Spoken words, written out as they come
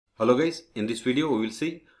Hello guys, in this video we will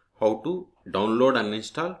see how to download and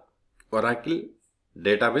install Oracle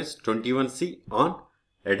Database 21C on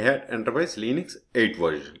Red Hat Enterprise Linux 8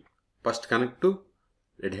 version. First connect to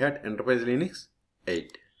Red Hat Enterprise Linux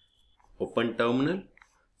 8. Open terminal.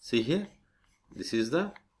 See here, this is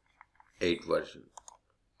the 8 version.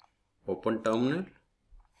 Open terminal.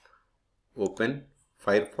 Open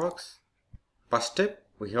Firefox. First step,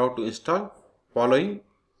 we have to install following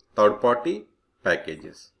third-party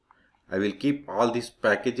packages. I will keep all these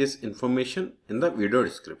packages information in the video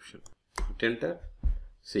description. Hit enter.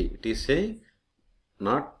 See, it is saying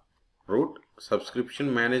not root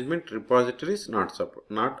subscription management repositories not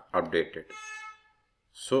updated.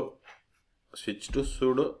 So switch to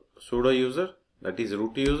sudo user, that is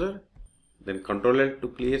root user, then Ctrl L to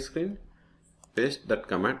clear screen, paste that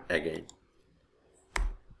command again.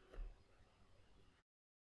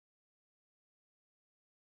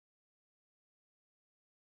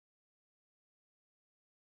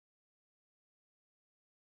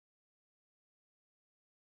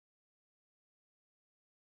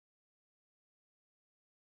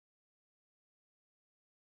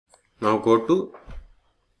 Now go to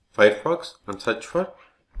Firefox and search for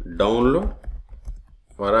download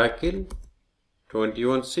Oracle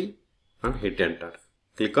 21C and hit enter.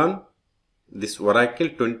 Click on this Oracle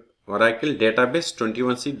Database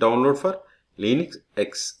 21C download for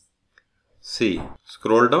libXi.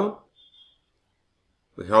 Scroll down.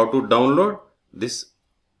 We have to download this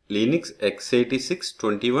libxx86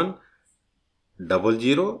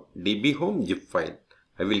 2100 DB home zip file.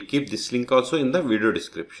 I will keep this link also in the video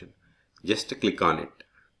description. Just click on it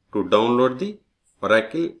to download the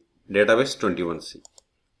Oracle Database 21C.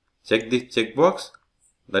 Check this checkbox,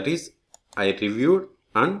 that is I reviewed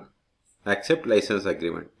and accept license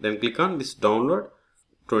agreement. Then click on this download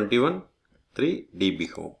 21.3 DB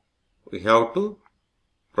home. We have to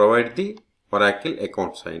provide the Oracle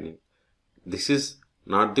account sign in. This is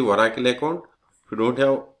not the Oracle account. If you don't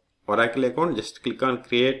have Oracle account, just click on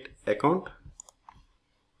create account.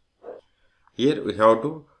 Here we have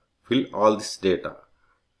to fill all this data.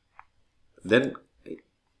 Then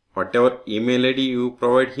whatever email ID you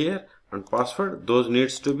provide here and password, those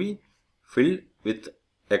needs to be filled with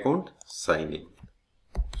account sign in.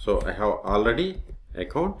 So I have already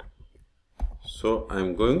account. So I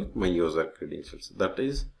am going with my user credentials. That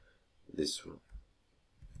is this one.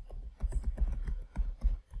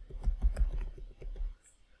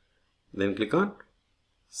 Then click on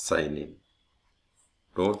sign in.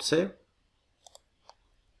 Don't save.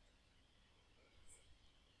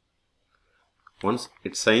 Once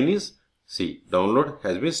it sign is, see, download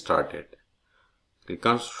has been started. Click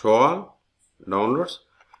on show all downloads.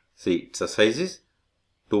 See, its size is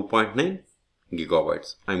 2.9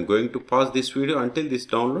 gigabytes. I am going to pause this video until this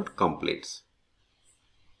download completes.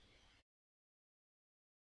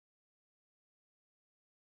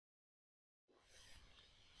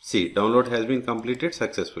 See, download has been completed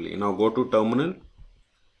successfully. Now go to terminal,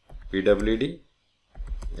 pwd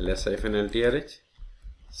ls-ltrh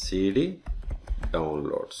cd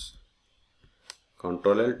downloads.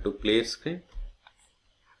 Ctrl L to clear screen.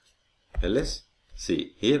 ls.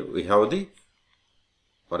 See, here we have the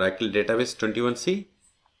Oracle Database 21C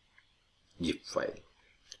zip file.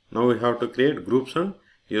 Now we have to create groups and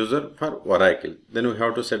user for Oracle. Then we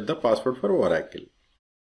have to set the password for Oracle.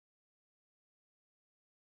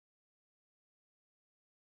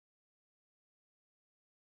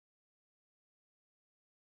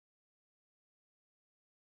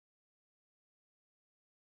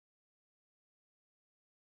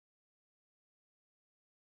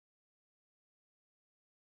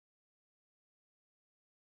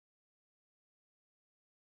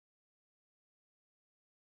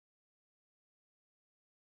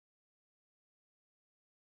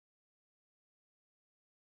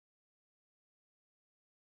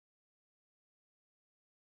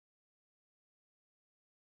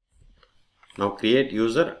 Now create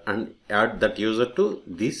user and add that user to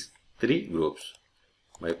these three groups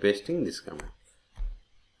by pasting this command.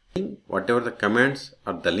 Whatever the commands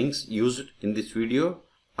or the links used in this video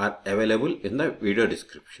are available in the video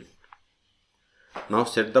description. Now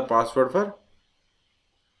set the password for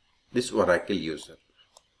this Oracle user.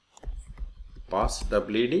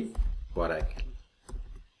 Passwd Oracle.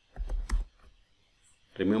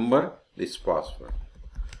 Remember this password.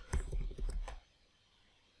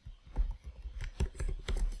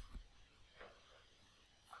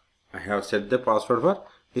 I have set the password for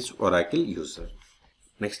this Oracle user.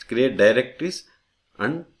 Next, create directories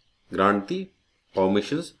and grant the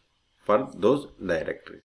permissions for those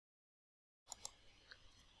directories.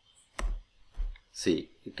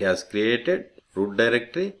 See, it has created root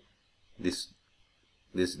directory,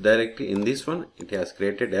 this directory. In this one it has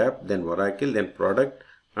created app, then Oracle, then product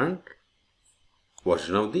and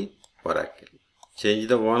version of the Oracle. Change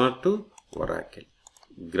the owner to Oracle.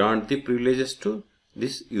 Grant the privileges to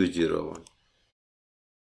this U01.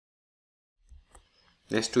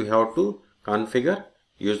 Next we have to configure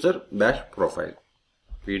user bash profile.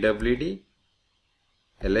 pwd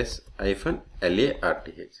ls-larth.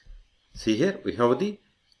 See here we have the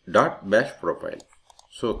 .bash profile.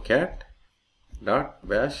 So cat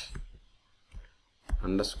 .bash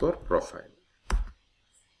 _ profile.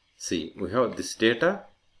 See, we have this data.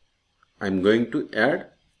 I am going to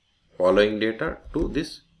add following data to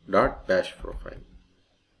this .bash profile.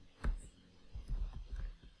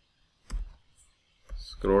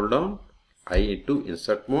 Scroll down, I into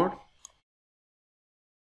insert mode,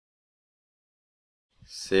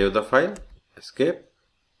 save the file, escape,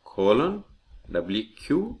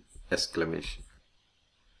 :wq exclamation.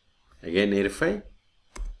 Again verify.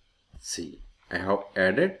 See, I have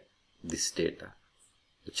added this data,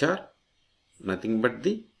 which are nothing but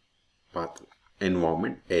the path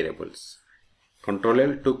environment variables. Ctrl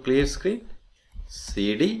L to clear screen.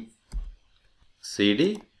 cd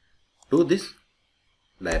to this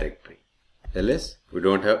directory. ls, we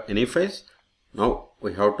don't have any files. Now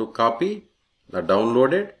we have to copy the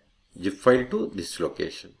downloaded zip file to this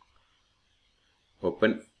location.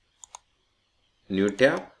 Open new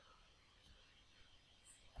tab,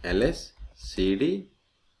 ls cd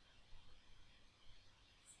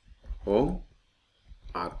home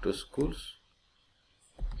r2 schools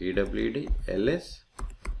pwd ls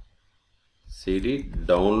cd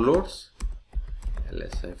downloads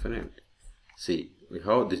ls-n. See, we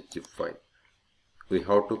have this zip file. We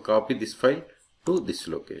have to copy this file to this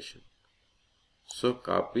location. So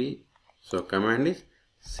copy. So command is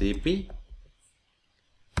cp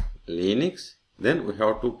linux. Then we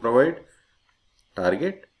have to provide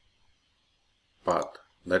target path,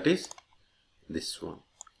 that is this one.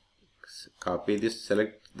 Copy this,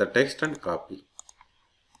 select the text and copy,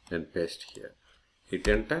 then paste here, hit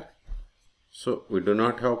enter. So we do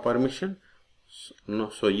not have permission,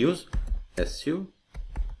 so use su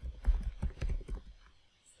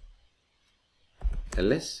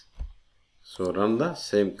ls. So run the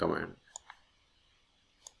same command.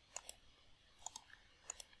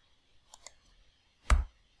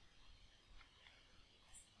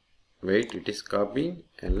 Wait, it is copying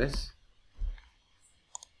ls.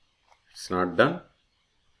 It's not done.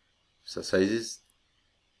 So size is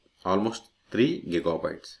almost 3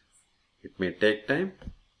 gigabytes. It may take time.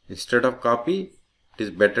 Instead of copy, it is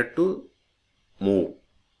better to move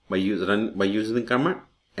by using the command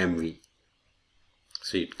mv.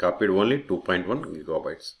 See, it copied only 2.1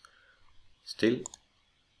 gigabytes. Still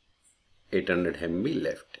 800 MB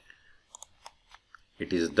left.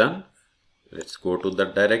 It is done. Let's go to the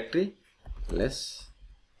directory ls-ltrh.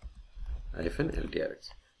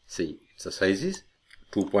 See, the size is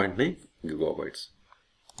 2.9 gigabytes,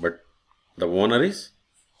 but the owner is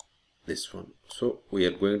this one. So we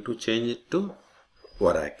are going to change it to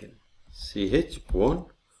Oracle. ch-own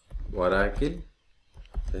Oracle,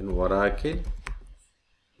 then Oracle,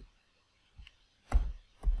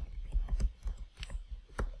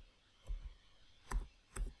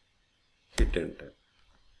 hit enter.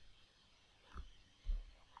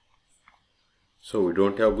 So we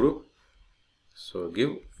don't have group, so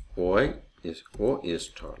give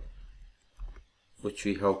oinstall, which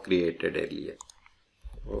we have created earlier.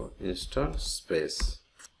 Oinstall space.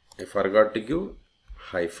 I forgot to give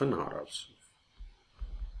 -r also.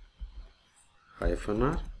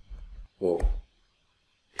 -r o.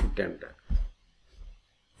 Hit enter.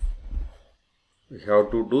 We have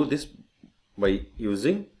to do this by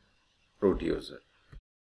using root user.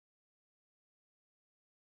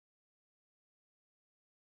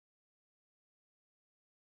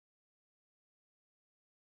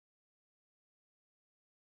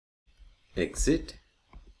 Exit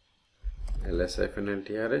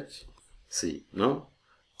ls-ltrh. See, now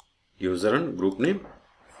user and group name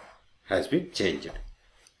has been changed.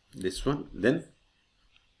 This one, then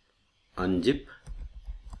unzip,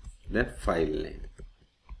 then file name.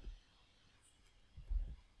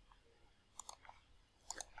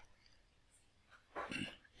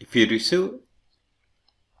 If you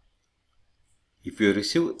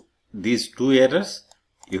receive these two errors,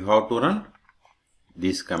 you have to run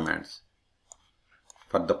these commands.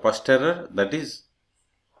 For the first error, that is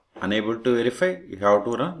unable to verify, you have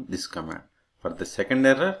to run this command. For the second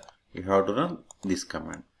error, you have to run this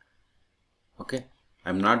command. Okay, I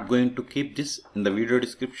am not going to keep this in the video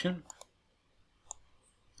description.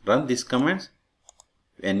 Run these commands.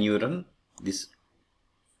 When you run this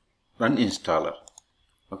run installer.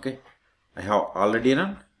 Okay, I have already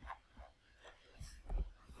run.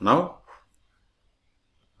 Now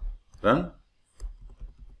run.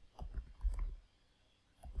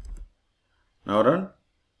 Now run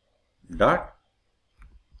dot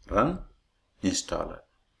run installer.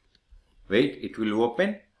 Wait, it will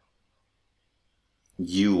open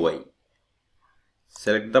GUI.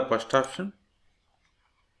 Select the first option,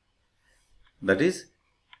 that is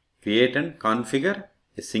create and configure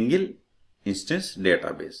a single instance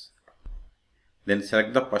database. Then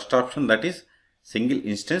select the first option, that is single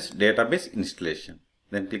instance database installation.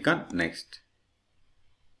 Then click on next.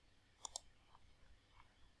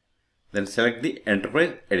 Then select the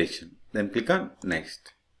enterprise edition. Then click on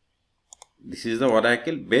next. This is the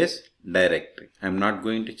Oracle base directory. I am not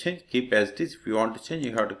going to change. Keep as it is. If you want to change,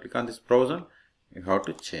 you have to click on this browser. You have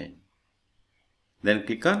to change. Then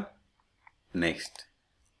click on next.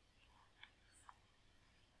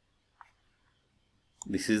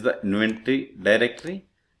 This is the inventory directory.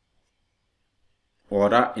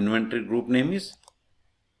 Ora inventory group name is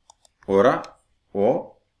Ora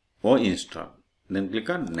oinstall. Then click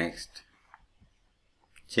on next.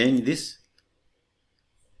 Change this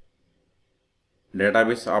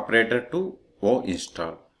database operator to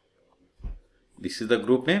oinstall. This is the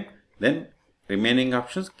group name. Then remaining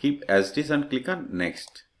options keep as it is and click on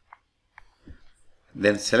next.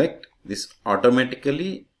 Then select this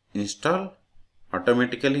automatically install,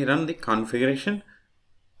 automatically run the configuration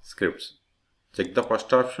scripts. Check the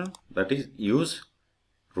first option, that is use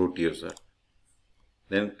root user.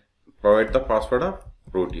 Then provide the password of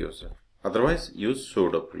root user. Otherwise use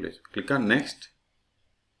sudo privilege. Click on next.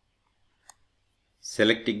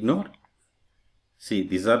 Select ignore. See,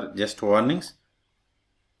 these are just warnings.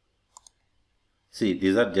 See,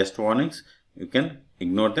 these are just warnings. You can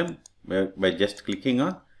ignore them by just clicking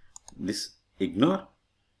on this ignore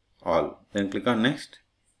all. Then click on next.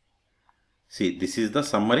 See, this is the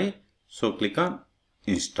summary. So click on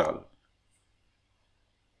install.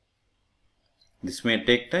 This may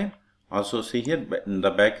take time. Also see here in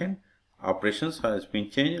the backend operations has been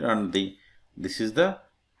changed and this is the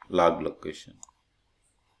log location.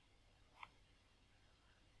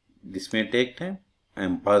 This may take time. I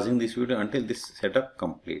am pausing this video until this setup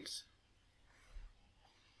completes.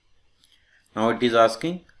 Now it is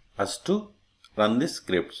asking us to run the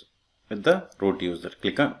scripts with the root user.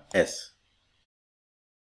 Click on S.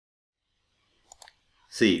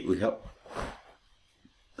 See, we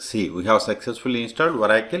have successfully installed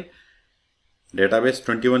Oracle Database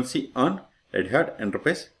 21C on Red Hat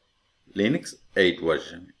Enterprise Linux 8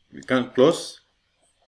 version. We can close